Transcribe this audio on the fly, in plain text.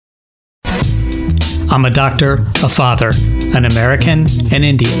I'm a doctor, a father, an American, an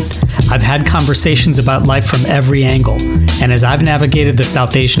Indian. I've had conversations about life from every angle, and as I've navigated the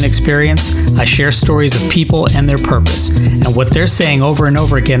South Asian experience, I share stories of people and their purpose. And what they're saying over and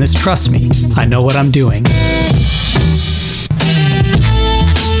over again is, trust me, I know what I'm doing.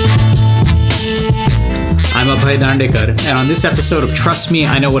 I'm Abhay and on this episode of Trust Me,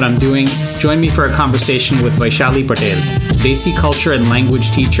 I Know What I'm Doing, join me for a conversation with Vaishali Patel, Desi culture and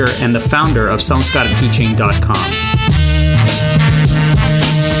language teacher and the founder of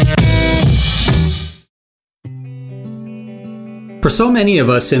SanskaraTeaching.com. For so many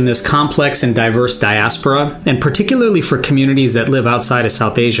of us in this complex and diverse diaspora, and particularly for communities that live outside of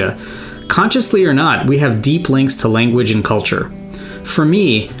South Asia, consciously or not, we have deep links to language and culture. For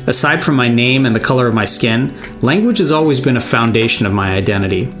me, aside from my name and the color of my skin, language has always been a foundation of my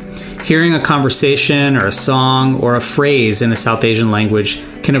identity. Hearing a conversation or a song or a phrase in a South Asian language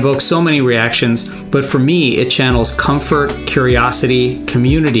can evoke so many reactions, but for me, it channels comfort, curiosity,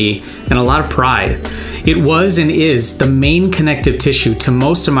 community, and a lot of pride. It was and is the main connective tissue to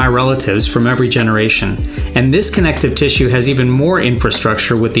most of my relatives from every generation, and this connective tissue has even more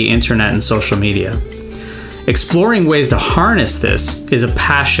infrastructure with the internet and social media. Exploring ways to harness this is a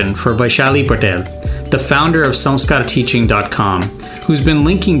passion for Vaishali Patel, the founder of SanskaraTeaching.com, who's been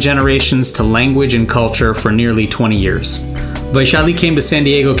linking generations to language and culture for nearly 20 years. Vaishali came to San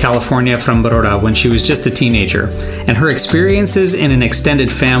Diego, California from Baroda when she was just a teenager, and her experiences in an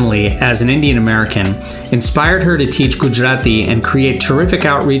extended family as an Indian American inspired her to teach Gujarati and create terrific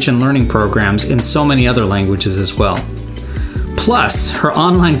outreach and learning programs in so many other languages as well. Plus, her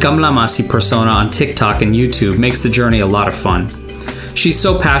online Kamla Masi persona on TikTok and YouTube makes the journey a lot of fun. She's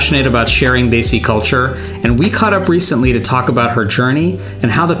so passionate about sharing Desi culture, and we caught up recently to talk about her journey and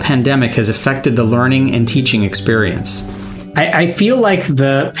how the pandemic has affected the learning and teaching experience. I feel like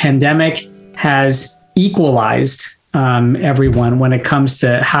the pandemic has equalized everyone when it comes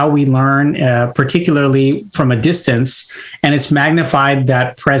to how we learn, particularly from a distance, and it's magnified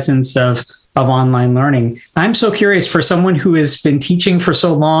that presence of online learning. I'm so curious, for someone who has been teaching for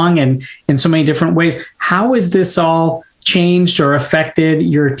so long and in so many different ways, how has this all changed or affected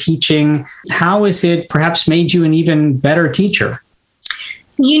your teaching? How has it perhaps made you an even better teacher?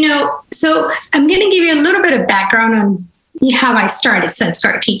 So I'm going to give you a little bit of background on how I started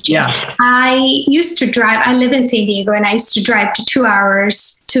Sanskara teaching. Yeah. I used to drive, I live in San Diego, and I used to drive to 2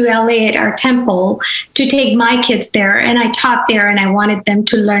 hours to LA at our temple to take my kids there. And I taught there, and I wanted them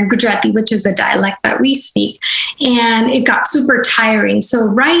to learn Gujarati, which is the dialect that we speak. And it got super tiring. So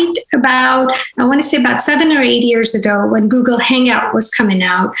right about, I want to say about 7 or 8 years ago, when Google Hangout was coming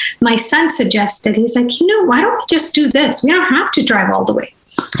out, my son suggested, he's like, why don't we just do this? We don't have to drive all the way.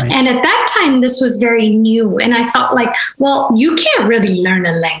 Right. And at that time, this was very new. And I felt like, well, you can't really learn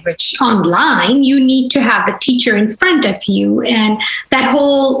a language online. You need to have the teacher in front of you. And that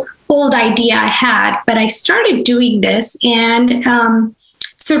whole old idea I had. But I started doing this. And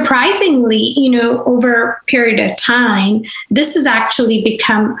surprisingly, over a period of time, this has actually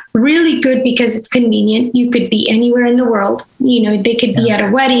become really good because it's convenient. You could be anywhere in the world. They could be at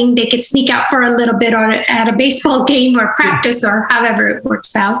a wedding. They could sneak out for a little bit or at a baseball game or practice or however it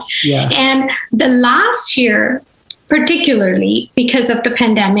works out. Yeah. And the last year, particularly because of the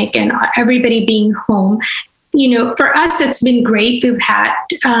pandemic and everybody being home, for us, it's been great. We've got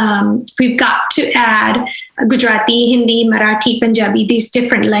to add Gujarati, Hindi, Marathi, Punjabi, these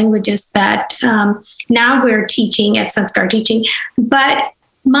different languages that now we're teaching at Sanskara Teaching. But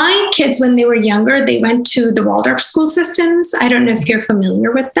my kids, when they were younger, they went to the Waldorf school systems. I don't know if you're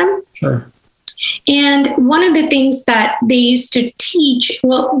familiar with them. Sure. And one of the things that they used to teach,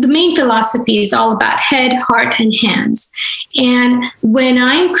 well, the main philosophy is all about head, heart, and hands. And when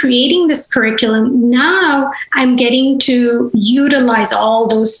I'm creating this curriculum, now I'm getting to utilize all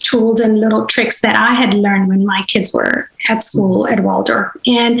those tools and little tricks that I had learned when my kids were at school at Waldorf.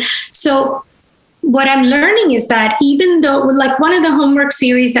 And so what I'm learning is that even though, like one of the homework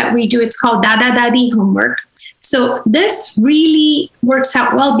series that we do, it's called Dada Dadi homework. So this really works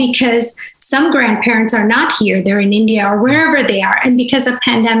out well because some grandparents are not here. They're in India or wherever they are. And because of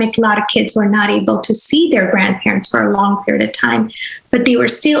pandemic, a lot of kids were not able to see their grandparents for a long period of time, but they were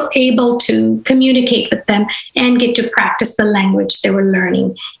still able to communicate with them and get to practice the language they were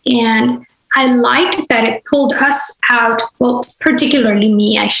learning. And I liked that it pulled us out, well, particularly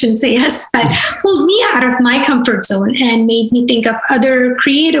me, I shouldn't say us, but pulled me out of my comfort zone and made me think of other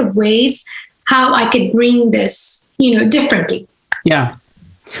creative ways how I could bring this, differently. Yeah.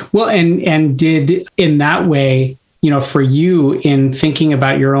 Well, and did in that way, for you in thinking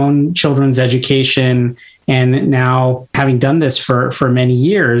about your own children's education and now having done this for many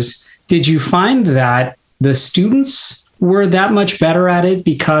years, Did you find that the students were that much better at it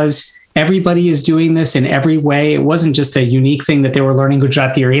because everybody is doing this in every way? It wasn't just a unique thing that they were learning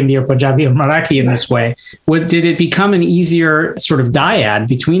Gujarati or Hindi or Punjabi or Marathi in this way. Did it become an easier sort of dyad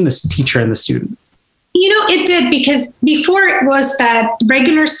between the teacher and the student? It did, because before it was that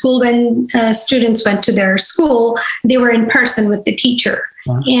regular school, when students went to their school, they were in person with the teacher.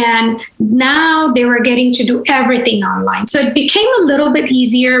 Wow. And now they were getting to do everything online. So it became a little bit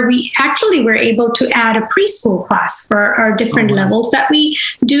easier. We actually were able to add a preschool class for our different levels that we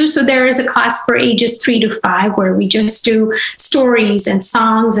do. So there is a class for ages 3 to 5 where we just do stories and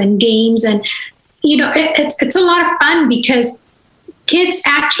songs and games. And, it's a lot of fun because kids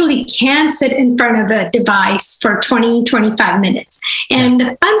actually can sit in front of a device for 20, 25 minutes. And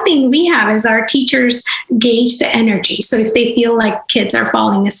the fun thing we have is our teachers gauge the energy. So if they feel like kids are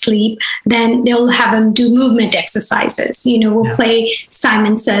falling asleep, then they'll have them do movement exercises. We'll play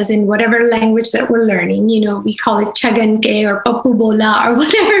Simon Says in whatever language that we're learning. We call it Chagan Ke or Papu Bola or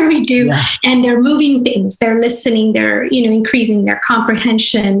whatever we do. Yeah. And they're moving things, they're listening, they're, increasing their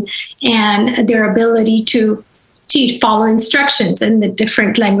comprehension and their ability to follow instructions in the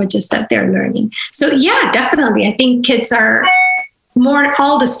different languages that they're learning. So yeah, definitely. I think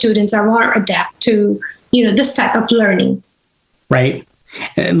all the students are more adept to, this type of learning. Right.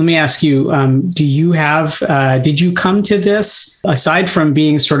 And let me ask you, did you come to this, aside from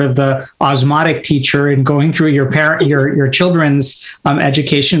being sort of the osmotic teacher and going through your children's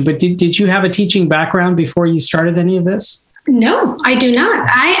education, but did you have a teaching background before you started any of this? No, I do not.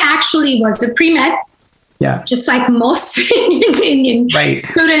 I actually was a pre-med. Yeah, just like most Indian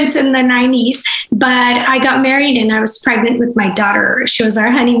students in the 90s. But I got married and I was pregnant with my daughter. She was our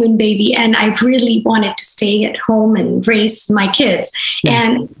honeymoon baby. And I really wanted to stay at home and raise my kids. Yeah.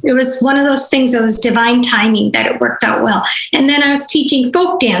 And it was one of those things that was divine timing that it worked out well. And then I was teaching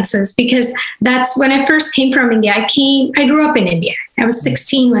folk dances because that's when I first came from India. I grew up in India. I was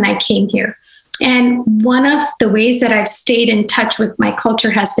 16 when I came here. And one of the ways that I've stayed in touch with my culture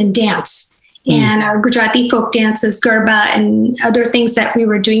has been dance. And our Gujarati folk dances, Garba, and other things that we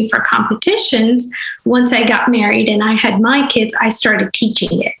were doing for competitions. Once I got married and I had my kids, I started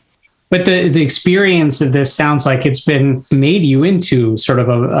teaching it. But the experience of this sounds like it's made you into sort of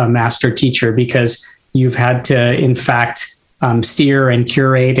a master teacher, because you've had to, in fact, steer and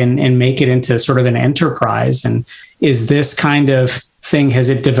curate and make it into sort of an enterprise. And is this kind of thing, has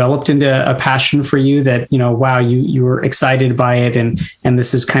it developed into a passion for you that, wow, you were excited by it and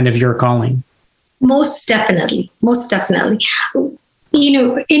this is kind of your calling? Most definitely.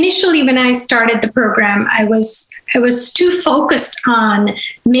 Initially when I started the program, I was too focused on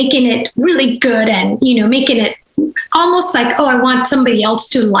making it really good and, making it almost like, I want somebody else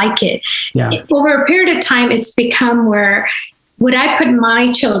to like it. Yeah. Over a period of time, it's become where would I put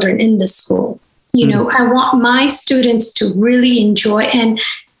my children in the school? I want my students to really enjoy and,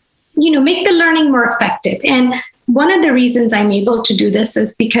 make the learning more effective. And one of the reasons I'm able to do this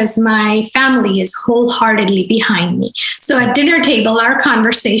is because my family is wholeheartedly behind me. So at dinner table, our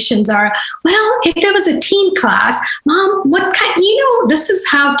conversations are, well, if it was a teen class, Mom, what kind, this is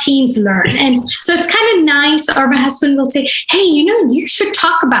how teens learn. And so it's kind of nice. Or my husband will say, hey, you should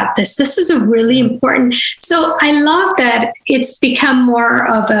talk about this. This is a really important. So I love that it's become more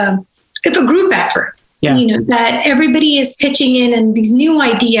of a group effort. Yeah. That everybody is pitching in and these new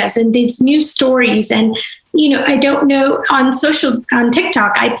ideas and these new stories. And, I don't know, on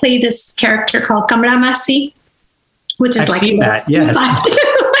TikTok, I play this character called Kamra Masi, which is I've seen that, yes.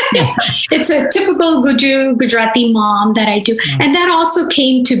 It's a typical Gujarati mom that I do. Yeah. And that also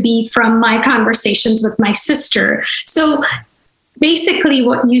came to be from my conversations with my sister. So basically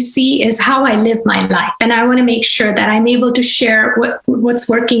what you see is how I live my life. And I want to make sure that I'm able to share what's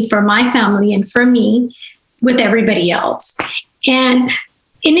working for my family and for me with everybody else. And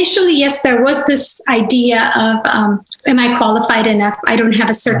initially, yes, there was this idea of, am I qualified enough? I don't have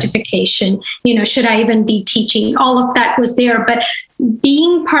a certification. Should I even be teaching? All of that was there. But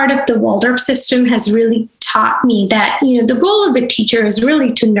being part of the Waldorf system has really taught me that, the goal of a teacher is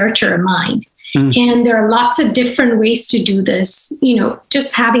really to nurture a mind. And there are lots of different ways to do this.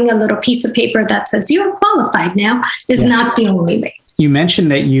 Just having a little piece of paper that says you're qualified now is not the only way. You mentioned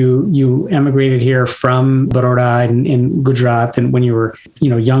that you emigrated here from Baroda in Gujarat, and when you were,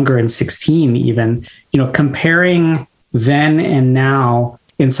 younger and 16 even, comparing then and now,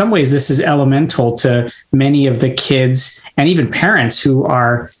 in some ways, this is elemental to many of the kids and even parents who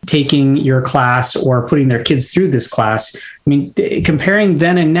are taking your class or putting their kids through this class. I mean, comparing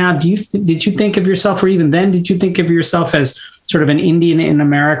then and now, did you think of yourself, or even then, did you think of yourself as sort of an Indian in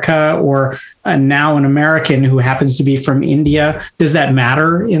America or now an American who happens to be from India? Does that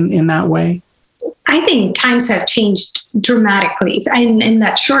matter in that way? I think times have changed dramatically in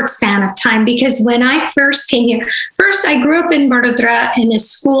that short span of time, because when I first came here, I grew up in Vadodara in a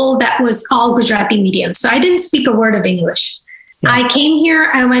school that was all Gujarati medium. So I didn't speak a word of English. Yeah. I came here,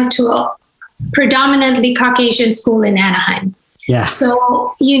 I went to a predominantly Caucasian school in Anaheim. Yeah.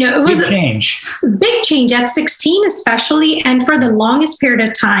 So, it was a big change at 16, especially. And for the longest period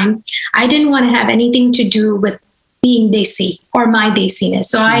of time, I didn't want to have anything to do with being Desi or my Desiness.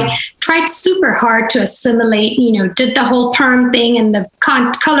 So I tried super hard to assimilate, did the whole perm thing and the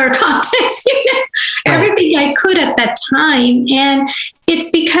color context, everything I could at that time. And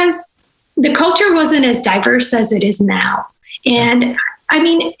it's because the culture wasn't as diverse as it is now. And I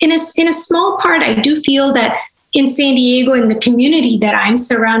mean, in a small part, I do feel that in San Diego, in the community that I'm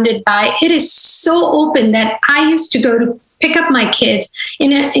surrounded by, it is so open that I used to go to pick up my kids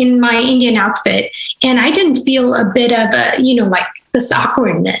in my Indian outfit, and I didn't feel a bit of like this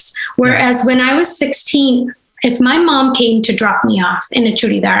awkwardness. Whereas when I was 16, if my mom came to drop me off in a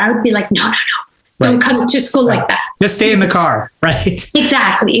churidar, I would be like, no, don't come to school like that. Just stay in the car, right?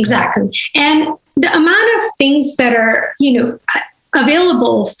 Exactly. And the amount of things that are,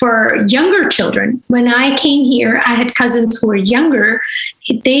 available for younger children. When I came here, I had cousins who were younger.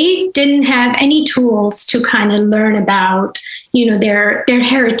 They didn't have any tools to kind of learn about, their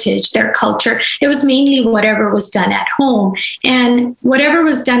heritage, their culture. It was mainly whatever was done at home. And whatever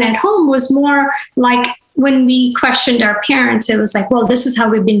was done at home was more like when we questioned our parents, it was like, well, this is how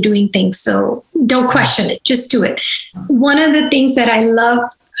we've been doing things. So don't question it, just do it. One of the things that I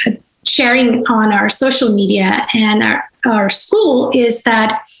love sharing on our social media and our school is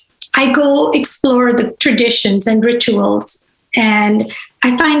that I go explore the traditions and rituals, and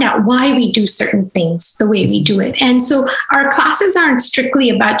I find out why we do certain things the way we do it. And so our classes aren't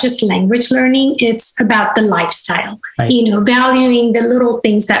strictly about just language learning. It's about the lifestyle, right. Valuing the little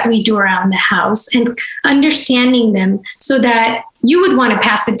things that we do around the house and understanding them so that you would want to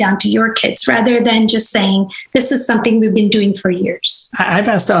pass it down to your kids rather than just saying, this is something we've been doing for years. I've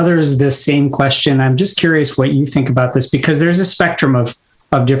asked others this same question. I'm just curious what you think about this, because there's a spectrum of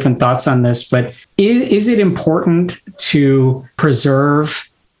different thoughts on this. But is it important to preserve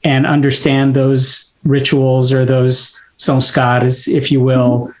and understand those rituals or those sanskars, if you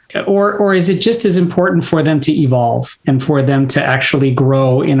will? Mm-hmm. Or is it just as important for them to evolve and for them to actually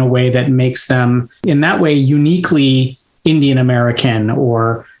grow in a way that makes them, in that way, uniquely Indian American,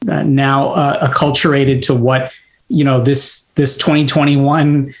 or now acculturated to what this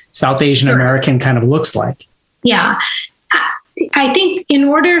 2021 South Asian American kind of looks like? Yeah, I think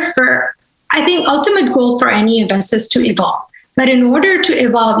ultimate goal for any of us is to evolve. But in order to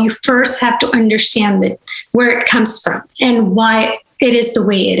evolve, you first have to understand where it comes from and why it is the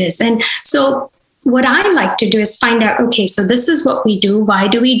way it is. And so what I like to do is find out, okay, so this is what we do. Why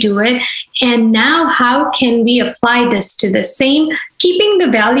do we do it? And now how can we apply this to the same, keeping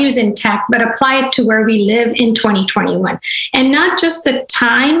the values intact, but apply it to where we live in 2021? And not just the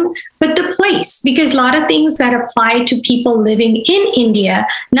time, but the place, because a lot of things that apply to people living in India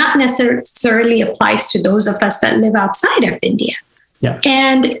not necessarily applies to those of us that live outside of India. Yeah.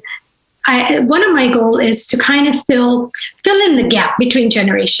 And one of my goals is to kind of fill in the gap between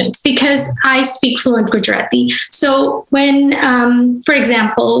generations, because I speak fluent Gujarati. So when, for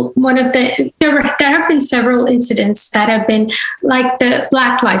example, there have been several incidents that have been like the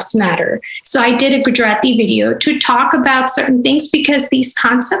Black Lives Matter. So I did a Gujarati video to talk about certain things, because these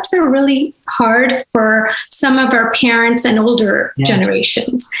concepts are really hard for some of our parents and older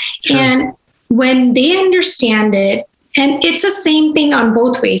generations. Sure. And when they understand it, and it's the same thing on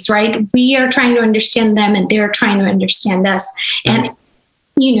both ways, right? We are trying to understand them and they're trying to understand us. And,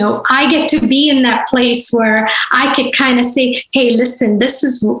 I get to be in that place where I could kind of say, hey, listen, this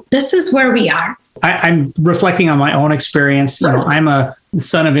is where we are. I'm reflecting on my own experience. I'm a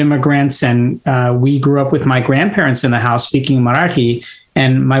son of immigrants, and we grew up with my grandparents in the house speaking Marathi,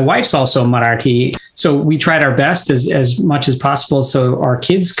 and my wife's also Marathi. So we tried our best as much as possible so our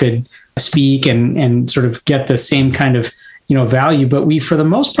kids could speak and sort of get the same kind of value, but we for the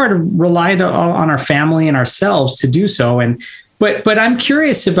most part relied on our family and ourselves to do so. But I'm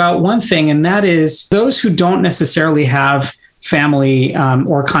curious about one thing, and that is those who don't necessarily have family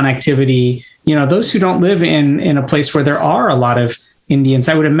or connectivity, those who don't live in a place where there are a lot of Indians.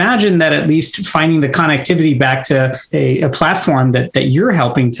 I would imagine that at least finding the connectivity back to a platform that you're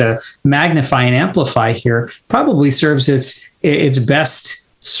helping to magnify and amplify here probably serves its best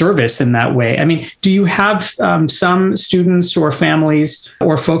service in that way. I mean, do you have some students or families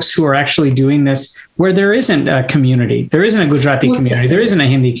or folks who are actually doing this where there isn't a community, there isn't a Gujarati community, there isn't a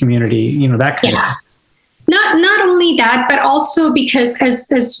Hindi community, that kind of thing? Not only that, but also because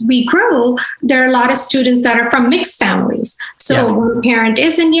as we grow, there are a lot of students that are from mixed families. So one parent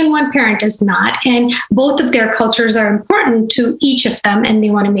is Indian, one parent is not. And both of their cultures are important to each of them. And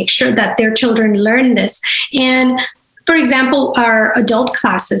they want to make sure that their children learn this. And for example, our adult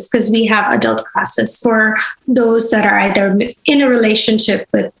classes, because we have adult classes for those that are either in a relationship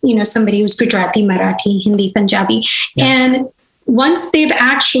with, somebody who's Gujarati, Marathi, Hindi, Punjabi. Yeah. And once they've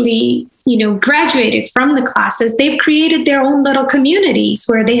actually, graduated from the classes, they've created their own little communities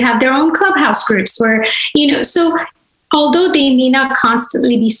where they have their own clubhouse groups where, so although they may not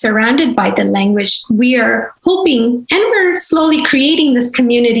constantly be surrounded by the language, we are hoping and we're slowly creating this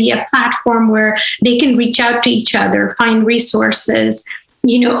community, a platform where they can reach out to each other, find resources.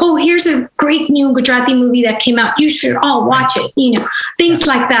 Here's a great new Gujarati movie that came out. You should all watch it, things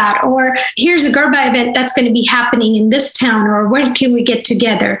like that. Or here's a Garba event that's going to be happening in this town, or when can we get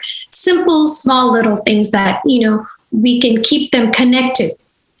together? Simple, small little things that, we can keep them connected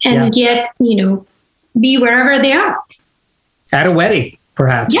and yet, be wherever they are. At a wedding,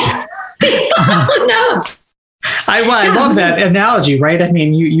 perhaps. Yeah. Who knows? I love that analogy, right? I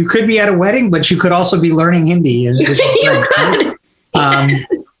mean, you could be at a wedding, but you could also be learning Hindi. You could. I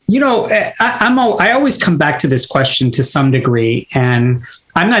always come back to this question to some degree, and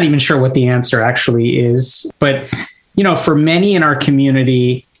I'm not even sure what the answer actually is. But, for many in our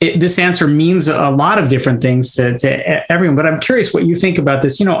community, this answer means a lot of different things to everyone. But I'm curious what you think about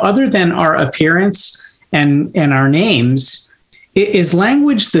this. Other than our appearance and our names, is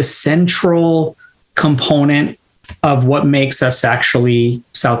language the central component of what makes us actually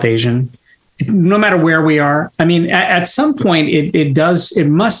South Asian? No matter where we are. I mean, at some point it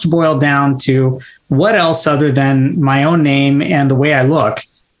must boil down to what else other than my own name and the way I look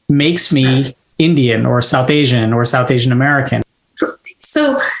makes me Indian or South Asian or South Asian American.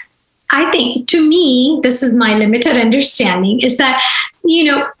 So I think, to me, this is my limited understanding, is that,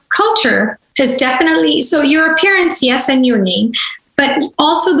 culture is definitely, so your appearance, yes, and your name, but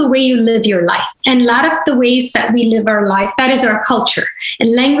also the way you live your life. And a lot of the ways that we live our life, that is our culture.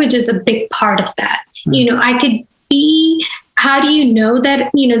 And language is a big part of that. I could be, how do you know that,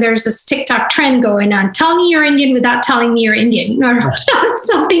 there's this TikTok trend going on, tell me you're Indian without telling me you're Indian, or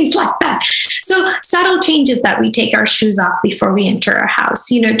some things like that. So subtle changes that we take our shoes off before we enter our house.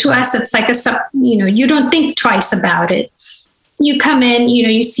 To us, it's like you don't think twice about it. You come in,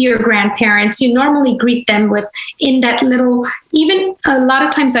 you see your grandparents, you normally greet them with in that little, even a lot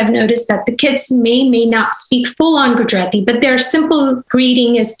of times I've noticed that the kids may not speak full on Gujarati, but their simple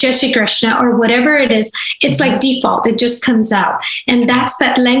greeting is Jai Shri Krishna or whatever it is. It's like default. It just comes out. And that's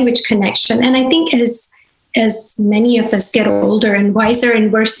that language connection. And I think as many of us get older and wiser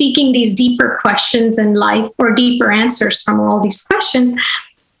and we're seeking these deeper questions in life or deeper answers from all these questions,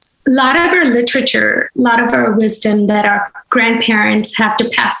 a lot of our literature, a lot of our wisdom that our grandparents have to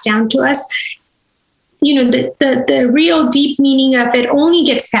pass down to us, the real deep meaning of it only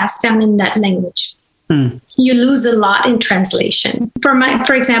gets passed down in that language. You lose a lot in translation.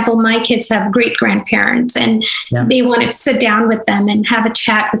 For example, my kids have great grandparents, and they want to sit down with them and have a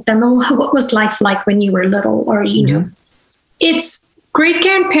chat with them. Oh, what was life like when you were little? Or, it's great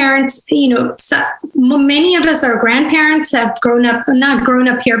grandparents, so many of us, our grandparents have not grown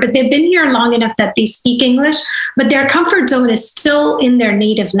up here, but they've been here long enough that they speak English, but their comfort zone is still in their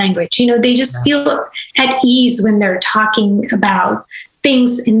native language. They just feel at ease when they're talking about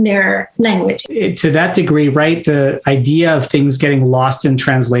things in their language. To that degree, right? The idea of things getting lost in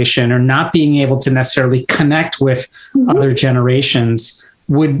translation or not being able to necessarily connect with other generations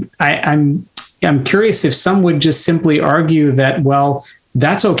I'm curious if some would just simply argue that, well,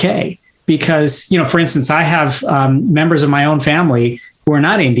 that's okay. Because, for instance, I have members of my own family who are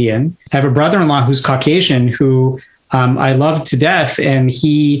not Indian. I have a brother-in-law who's Caucasian who I love to death. And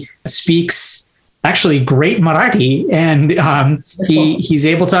he speaks actually great Marathi, and he's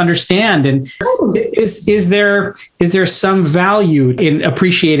able to understand. And is there some value in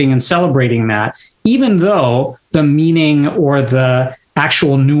appreciating and celebrating that, even though the meaning or the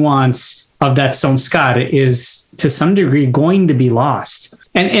actual nuance of that samskar is to some degree going to be lost?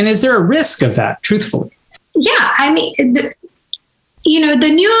 And is there a risk of that, truthfully? Yeah, I mean, the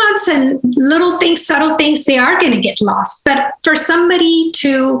nuance and little things, subtle things, they are going to get lost. But for somebody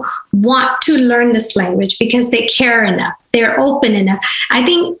to want to learn this language because they care enough, they're open enough, I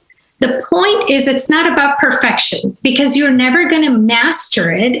think the point is it's not about perfection, because you're never going to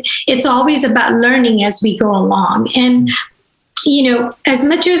master it. It's always about learning as we go along. And as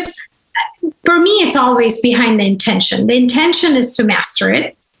much as, for me, it's always behind the intention. The intention is to master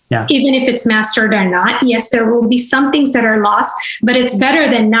it. Yeah. Even if it's mastered or not. Yes, there will be some things that are lost, but it's better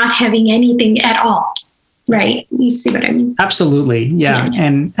than not having anything at all. Right? You see what I mean? Absolutely. Yeah.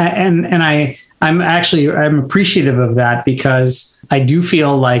 And I'm appreciative of that, because I do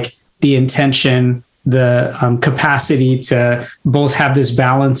feel like the intention, the capacity to both have this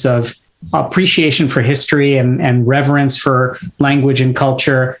balance of appreciation for history and reverence for language and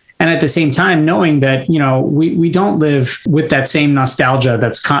culture, and at the same time, knowing that, we don't live with that same nostalgia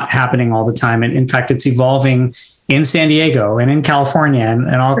that's happening all the time. And in fact, it's evolving in San Diego and in California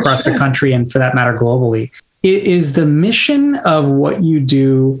and all across the country, and for that matter, globally. Is the mission of what you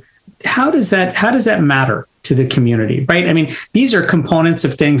do, how does that matter to the community, right? I mean, these are components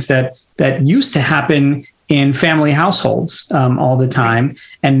of things that used to happen in family households all the time,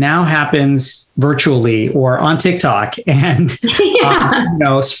 and now happens virtually or on TikTok and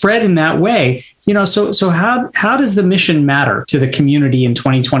spread in that way. So how does the mission matter to the community in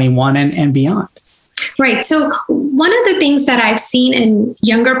 2021 and beyond? Right. So one of the things that I've seen in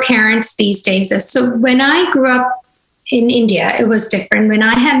younger parents these days is, so when I grew up in India, it was different. When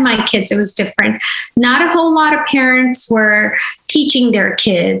I had my kids, it was different. Not a whole lot of parents were teaching their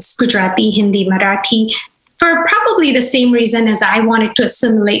kids Gujarati, Hindi, Marathi, for probably the same reason as I wanted to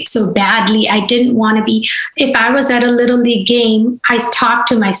assimilate so badly. I didn't want to be, if I was at a little league game, I talked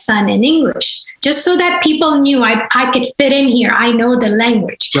to my son in English, just so that people knew I could fit in here. I know the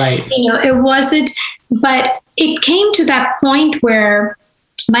language. Right. It wasn't, but it came to that point where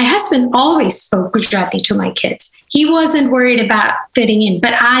my husband always spoke Gujarati to my kids. He wasn't worried about fitting in,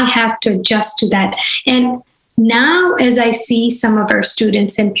 but I had to adjust to that. And now, as I see some of our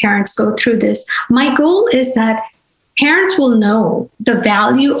students and parents go through this, my goal is that parents will know the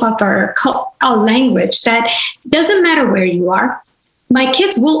value of our language, that doesn't matter where you are. My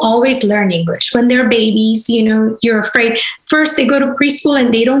kids will always learn English. When they're babies, you're afraid. First, they go to preschool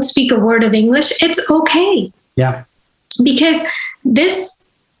and they don't speak a word of English. It's okay. Yeah. Because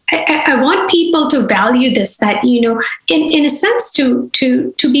I want people to value this, that, in a sense, to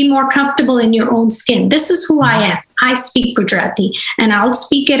be more comfortable in your own skin. This is who I am. I speak Gujarati, and I'll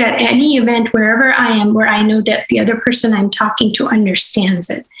speak it at any event wherever I am, where I know that the other person I'm talking to understands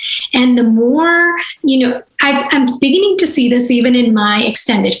it. And the more, I'm beginning to see this even in my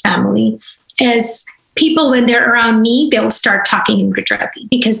extended family, as people, when they're around me, they'll start talking in Gujarati,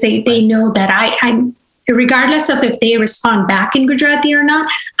 because they know that I'm, regardless of if they respond back in Gujarati or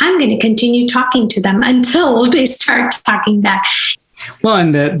not, I'm going to continue talking to them until they start talking back. Well,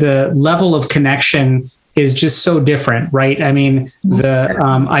 and the level of connection is just so different, right? I mean, the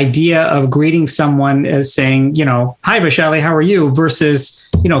idea of greeting someone as saying, hi, Vaishali, how are you? Versus,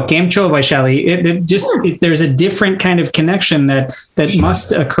 Game Cho, Vaishali. There's a different kind of connection that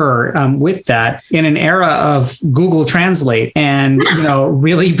must occur with that in an era of Google Translate and,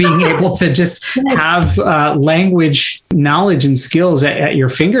 really being able to just have language knowledge and skills at your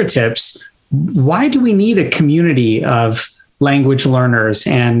fingertips. Why do we need a community of language learners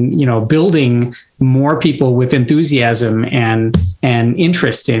and, building more people with enthusiasm and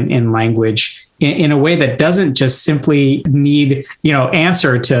interest in language in a way that doesn't just simply need,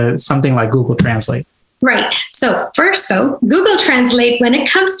 answer to something like Google Translate? Right. So first, Google Translate, when it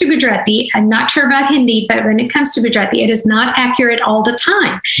comes to Gujarati, I'm not sure about Hindi, but when it comes to Gujarati, it is not accurate all the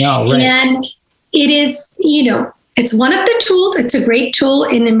time. No, right. And it is, it's one of the tools. It's a great tool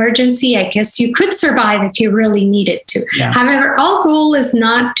in emergency. I guess you could survive if you really needed to. Yeah. However, our goal is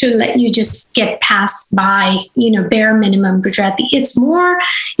not to let you just get passed by, bare minimum Gujarati. It's more,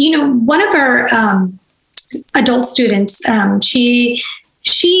 one of our adult students,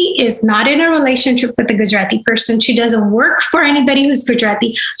 she is not in a relationship with a Gujarati person. She doesn't work for anybody who's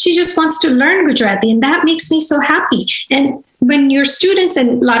Gujarati. She just wants to learn Gujarati. And that makes me so happy. And when your students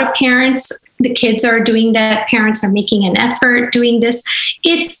and a lot of parents, the kids are doing that, parents are making an effort doing this,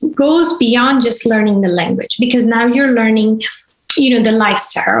 it goes beyond just learning the language, because now you're learning, the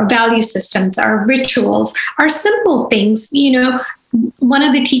lifestyle, our value systems, our rituals, our simple things. One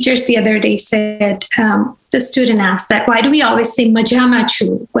of the teachers the other day said, the student asked that, why do we always say Majama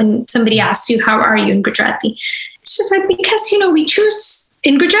Chu when somebody asks you, how are you in Gujarati? It's just like, because, we choose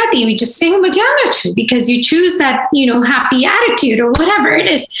in Gujarati, we just say Majama Chu, because you choose that, happy attitude or whatever it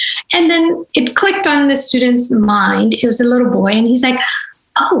is. And then it clicked on the student's mind. It was a little boy, and he's like,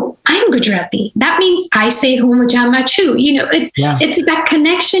 oh, I'm Gujarati. That means I say Majama Chu. It's that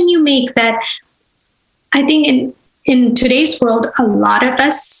connection you make that I think in today's world, a lot of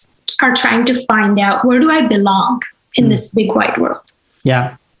us are trying to find out, where do I belong in this big wide world?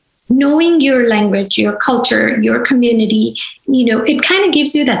 Yeah. knowing your language, your culture, your community, it kind of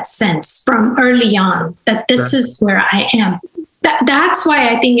gives you that sense from early on that this is where I am. That's why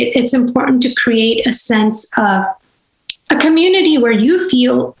I think it's important to create a sense of a community where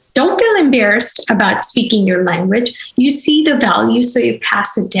you don't feel embarrassed about speaking your language. You see the value, so you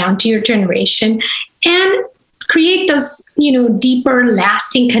pass it down to your generation and create those, deeper,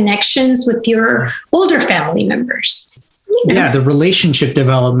 lasting connections with your older family members. Yeah, the relationship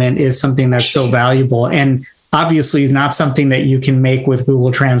development is something that's so valuable, and obviously not something that you can make with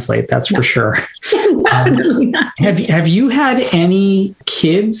Google Translate. That's for sure. Definitely not. Have you had any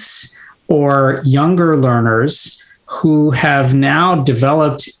kids or younger learners who have now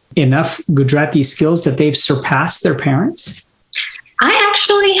developed enough Gujarati skills that they've surpassed their parents? I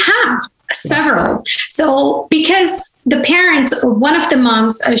actually have several. So because the parents, one of the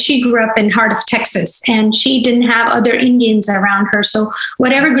moms, she grew up in heart of Texas, and she didn't have other Indians around her. So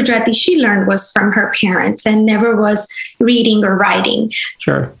whatever Gujarati she learned was from her parents and never was reading or writing.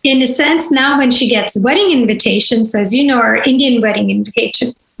 Sure. In a sense, now when she gets wedding invitations, as you know, our Indian wedding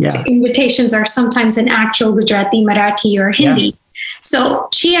invitations are sometimes in actual Gujarati, Marathi, or Hindi. Yeah. So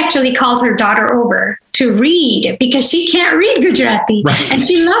she actually calls her daughter over to read because she can't read Gujarati. Right. And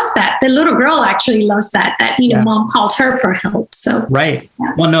she loves that. The little girl actually loves that mom calls her for help. So right.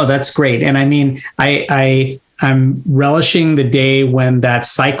 Yeah. Well, no, that's great. And I mean, I'm relishing the day when that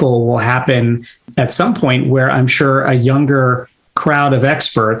cycle will happen at some point, where I'm sure a younger crowd of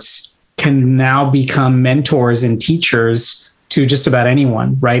experts can now become mentors and teachers to just about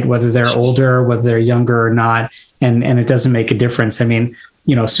anyone, right? Whether they're older, whether they're younger or not. And it doesn't make a difference. I mean,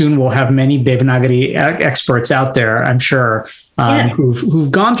 soon we'll have many Devanagari experts out there, I'm sure,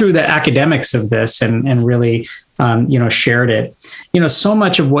 who've gone through the academics of this and really, shared it. So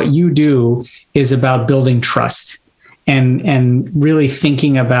much of what you do is about building trust and really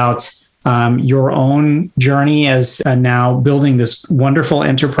thinking about your own journey as now building this wonderful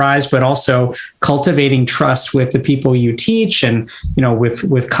enterprise, but also cultivating trust with the people you teach and,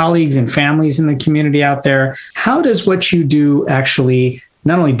 with colleagues and families in the community out there. How does what you do actually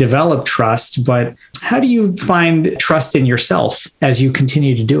not only develop trust, but how do you find trust in yourself as you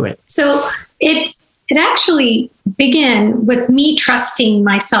continue to do it? So it actually began with me trusting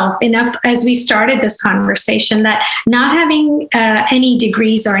myself enough as we started this conversation, that not having any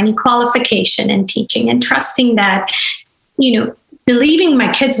degrees or any qualification in teaching, and trusting that, believing my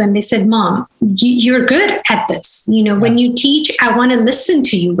kids when they said, "Mom, you're good at this. When you teach, I want to listen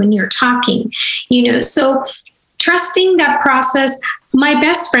to you when you're talking." So trusting that process. My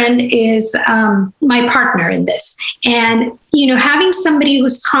best friend is my partner in this. And, having somebody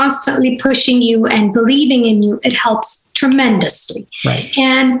who's constantly pushing you and believing in you, it helps tremendously. Right.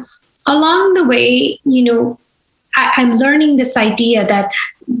 And along the way, I'm learning this idea that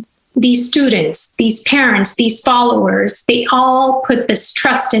these students, these parents, these followers, they all put this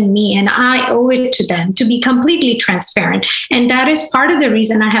trust in me, and I owe it to them to be completely transparent. And that is part of the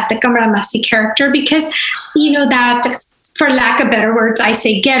reason I have the Kamra Masi character, because, that, for lack of better words, I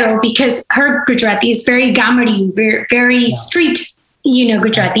say ghetto, because her Gujarati is very gamadi, very street,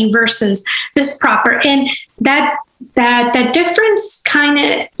 Gujarati versus this proper. And that difference kind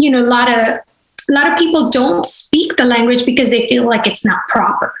of, a lot of people don't speak the language because they feel like it's not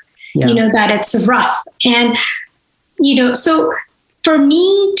proper, that it's rough. And, so for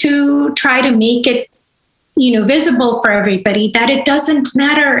me to try to make it, visible for everybody, that it doesn't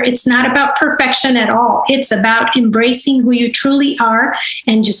matter. It's not about perfection at all. It's about embracing who you truly are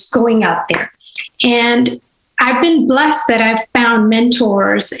and just going out there. And I've been blessed that I've found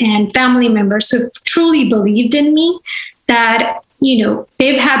mentors and family members who've truly believed in me, that,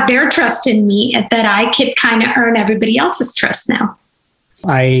 they've had their trust in me, and that I could kind of earn everybody else's trust now.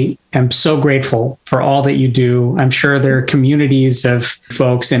 I am so grateful for all that you do. I'm sure there are communities of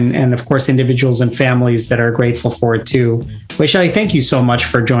folks and of course, individuals and families that are grateful for it too. Vaishali, thank you so much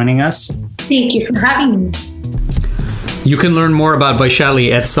for joining us. Thank you for having me. You can learn more about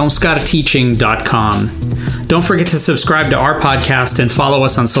Vaishali at samskarteaching.com. Don't forget to subscribe to our podcast and follow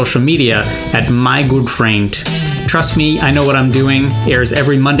us on social media at My Good Friend. Trust Me, I Know What I'm Doing airs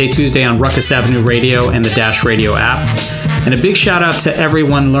every Monday, Tuesday on Ruckus Avenue Radio and the Dash Radio app. And a big shout out to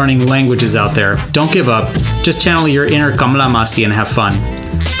everyone learning languages out there. Don't give up. Just channel your inner Kamla Masi and have fun.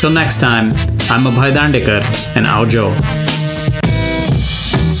 Till next time, I'm Abhay Dandekar and Aujo.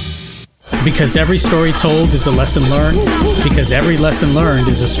 Because every story told is a lesson learned. Because every lesson learned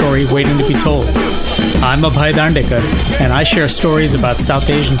is a story waiting to be told. I'm Abhay Dandekar, and I share stories about South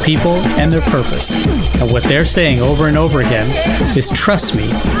Asian people and their purpose. And what they're saying over and over again is, trust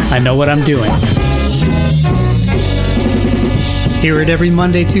me, I know what I'm doing. Hear it every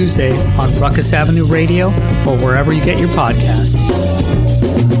Monday, Tuesday on Ruckus Avenue Radio or wherever you get your podcast.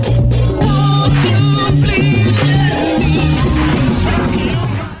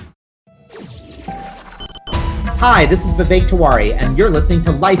 Hi, this is Vivek Tiwari, and you're listening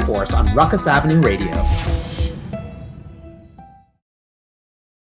to Life Force on Ruckus Avenue Radio.